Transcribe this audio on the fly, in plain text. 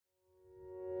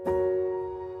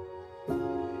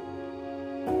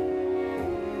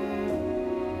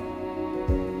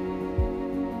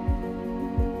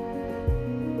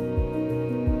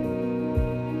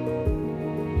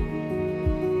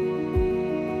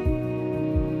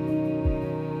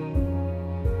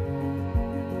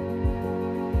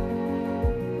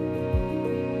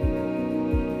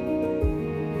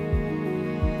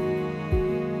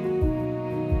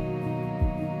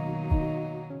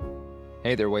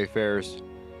Hey there, Wayfarers.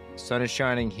 The sun is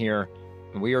shining here,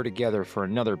 and we are together for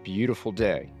another beautiful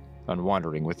day on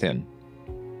Wandering Within.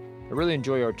 I really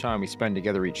enjoy our time we spend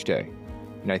together each day,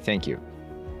 and I thank you.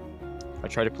 I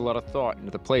try to put a lot of thought into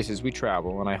the places we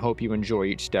travel, and I hope you enjoy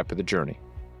each step of the journey.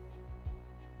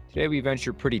 Today we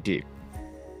venture pretty deep.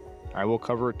 I will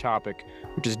cover a topic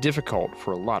which is difficult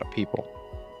for a lot of people.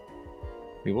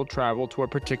 We will travel to a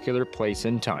particular place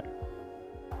in time.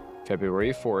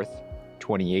 February 4th,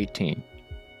 2018.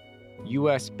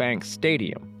 U.S. Bank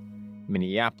Stadium,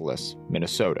 Minneapolis,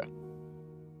 Minnesota.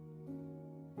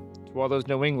 To all those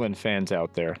New England fans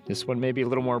out there, this one may be a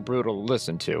little more brutal to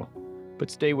listen to,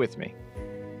 but stay with me.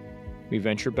 We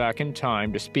venture back in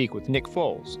time to speak with Nick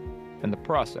Foles and the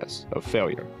process of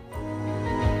failure.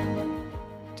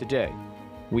 Today,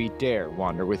 we dare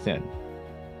wander within,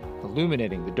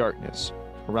 illuminating the darkness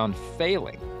around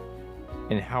failing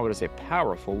and how it is a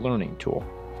powerful learning tool.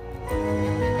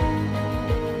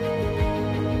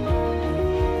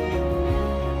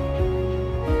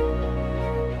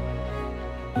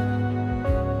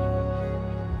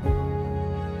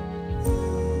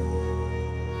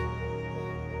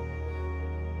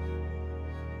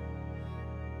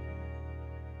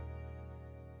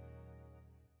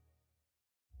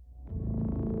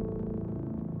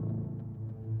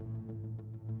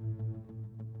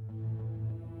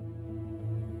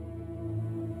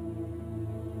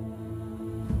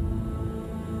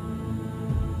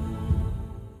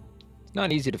 It's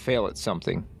not easy to fail at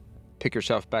something, pick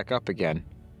yourself back up again,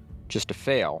 just to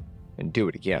fail and do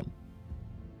it again.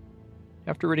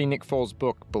 After reading Nick Foles'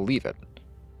 book, Believe It,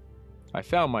 I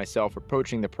found myself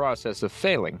approaching the process of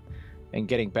failing and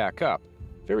getting back up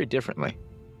very differently.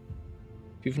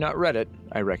 If you've not read it,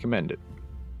 I recommend it.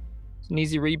 It's an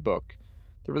easy read book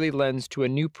that really lends to a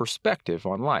new perspective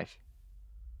on life.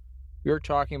 We are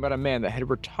talking about a man that had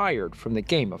retired from the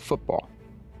game of football.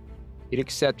 He'd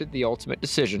accepted the ultimate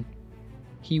decision.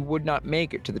 He would not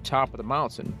make it to the top of the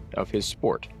mountain of his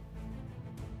sport.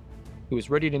 He was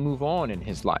ready to move on in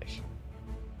his life,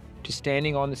 to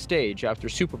standing on the stage after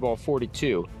Super Bowl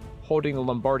 42, holding the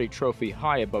Lombardi Trophy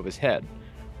high above his head,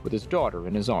 with his daughter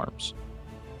in his arms.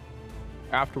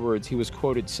 Afterwards, he was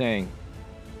quoted saying,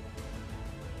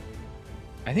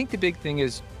 "I think the big thing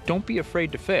is don't be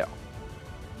afraid to fail."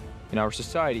 In our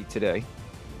society today,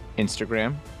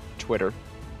 Instagram, Twitter,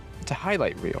 it's a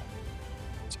highlight reel.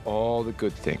 It's all the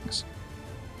good things.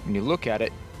 When you look at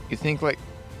it, you think like,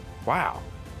 wow,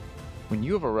 when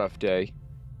you have a rough day,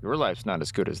 your life's not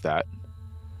as good as that.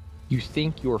 You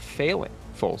think you're failing,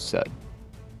 Foles said.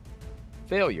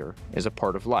 Failure is a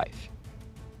part of life.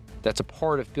 That's a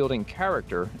part of building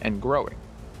character and growing.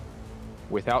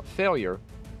 Without failure,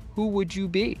 who would you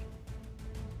be?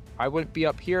 I wouldn't be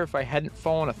up here if I hadn't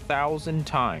fallen 1,000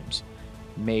 times,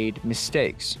 made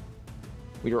mistakes.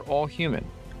 We are all human.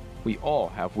 We all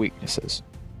have weaknesses.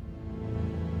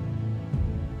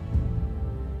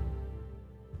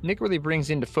 Nick really brings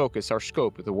into focus our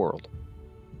scope of the world.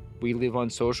 We live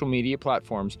on social media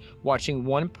platforms watching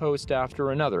one post after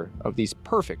another of these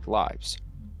perfect lives.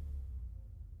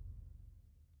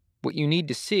 What you need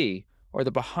to see are the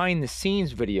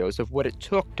behind-the-scenes videos of what it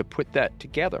took to put that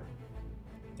together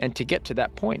and to get to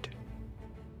that point.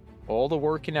 All the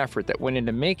work and effort that went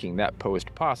into making that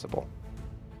post possible.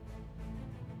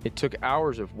 It took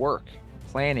hours of work,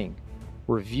 planning,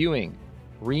 reviewing,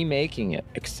 remaking it,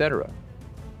 etc.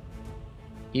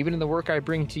 Even in the work I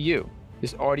bring to you,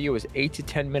 this audio is 8 to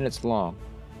 10 minutes long,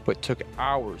 but took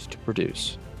hours to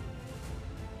produce.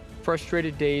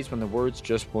 Frustrated days when the words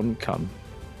just wouldn't come.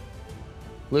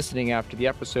 Listening after the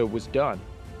episode was done,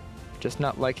 just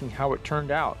not liking how it turned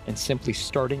out and simply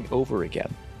starting over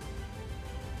again.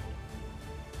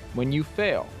 When you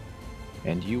fail,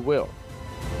 and you will,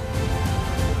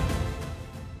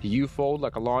 do you fold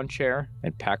like a lawn chair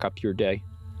and pack up your day?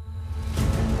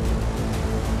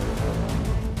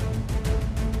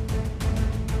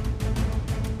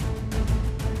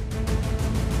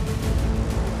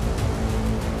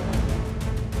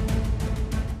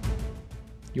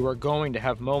 You are going to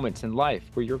have moments in life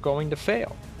where you're going to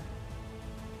fail.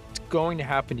 It's going to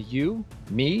happen to you,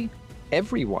 me,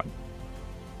 everyone.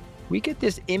 We get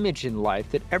this image in life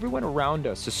that everyone around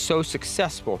us is so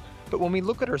successful, but when we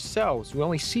look at ourselves, we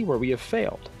only see where we have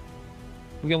failed.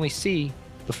 We only see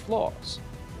the flaws.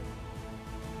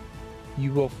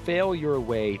 You will fail your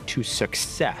way to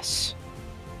success.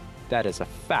 That is a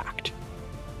fact.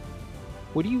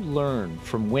 What do you learn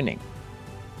from winning?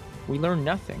 We learn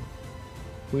nothing.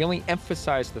 We only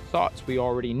emphasize the thoughts we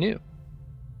already knew.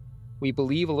 We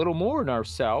believe a little more in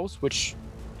ourselves, which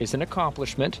is an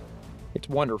accomplishment. It's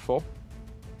wonderful.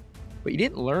 But you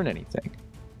didn't learn anything.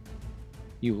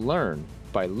 You learn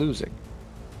by losing.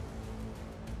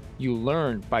 You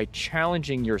learn by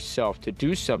challenging yourself to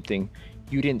do something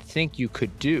you didn't think you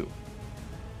could do.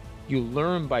 You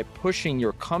learn by pushing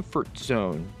your comfort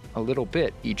zone a little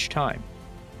bit each time.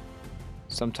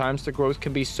 Sometimes the growth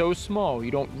can be so small you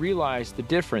don't realize the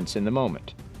difference in the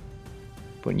moment.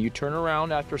 When you turn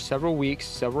around after several weeks,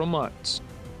 several months,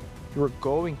 you are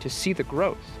going to see the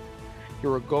growth.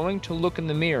 You are going to look in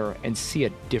the mirror and see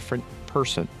a different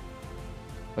person.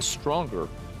 A stronger,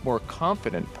 more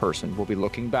confident person will be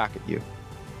looking back at you.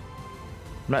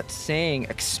 I'm not saying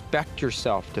expect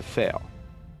yourself to fail.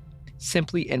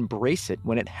 Simply embrace it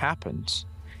when it happens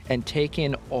and take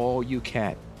in all you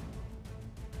can.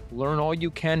 Learn all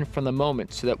you can from the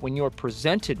moment so that when you're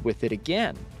presented with it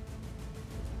again,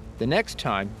 the next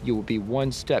time you will be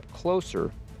one step closer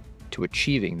to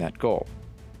achieving that goal.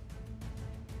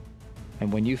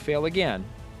 And when you fail again,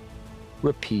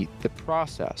 repeat the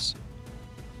process.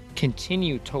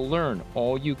 Continue to learn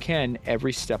all you can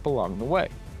every step along the way.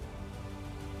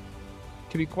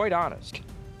 To be quite honest,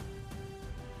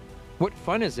 what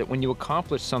fun is it when you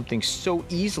accomplish something so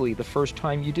easily the first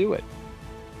time you do it?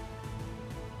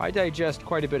 I digest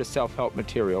quite a bit of self-help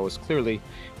material, as clearly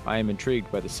I am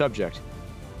intrigued by the subject.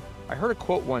 I heard a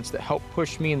quote once that helped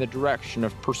push me in the direction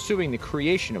of pursuing the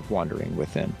creation of Wandering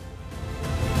Within.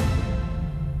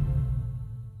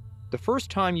 The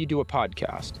first time you do a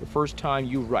podcast, the first time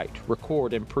you write,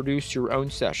 record, and produce your own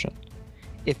session,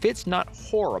 if it's not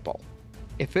horrible,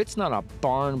 if it's not a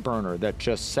barn burner that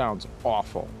just sounds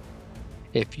awful,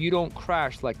 if you don't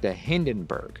crash like the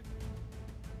Hindenburg,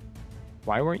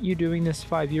 why weren't you doing this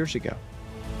 5 years ago?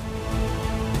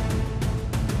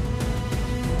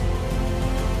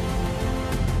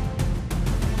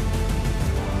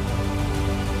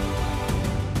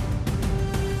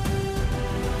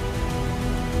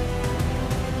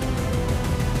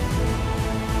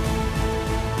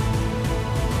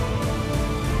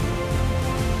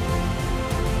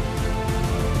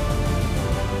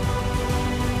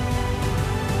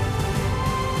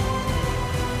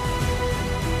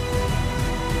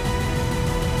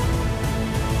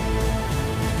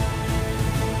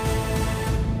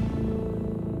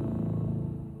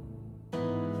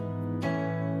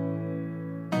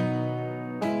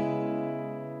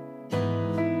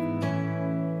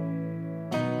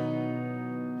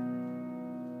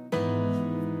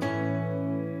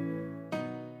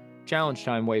 Challenge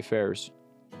time, Wayfarers.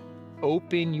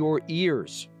 Open your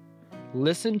ears.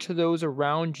 Listen to those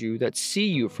around you that see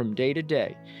you from day to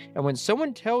day. And when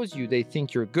someone tells you they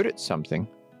think you're good at something,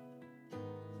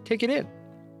 take it in.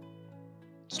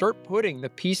 Start putting the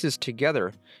pieces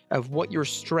together of what your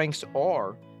strengths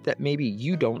are that maybe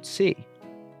you don't see.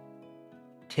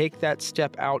 Take that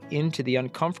step out into the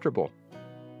uncomfortable.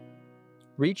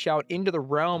 Reach out into the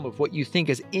realm of what you think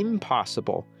is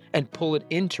impossible and pull it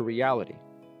into reality.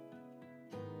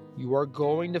 You are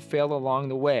going to fail along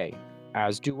the way,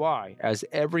 as do I, as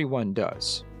everyone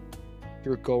does.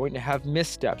 You're going to have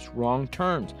missteps, wrong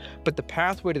turns, but the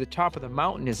pathway to the top of the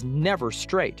mountain is never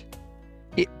straight.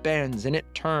 It bends and it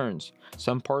turns.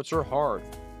 Some parts are hard,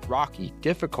 rocky,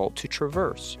 difficult to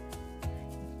traverse.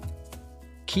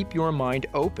 Keep your mind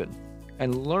open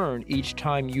and learn each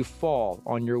time you fall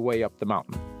on your way up the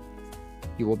mountain.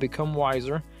 You will become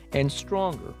wiser and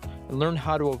stronger and learn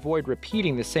how to avoid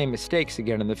repeating the same mistakes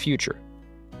again in the future.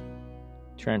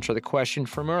 To answer the question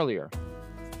from earlier,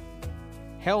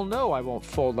 hell no, I won't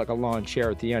fold like a lawn chair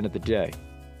at the end of the day.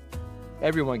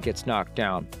 Everyone gets knocked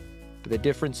down, but the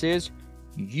difference is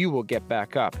you will get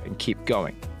back up and keep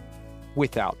going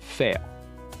without fail.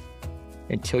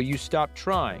 Until you stop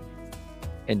trying,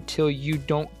 until you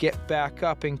don't get back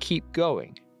up and keep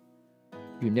going,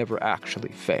 you never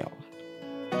actually fail.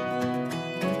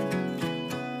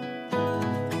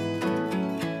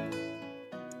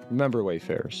 Remember,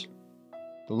 Wayfarers,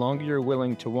 the longer you're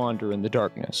willing to wander in the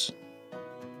darkness,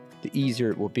 the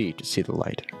easier it will be to see the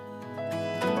light.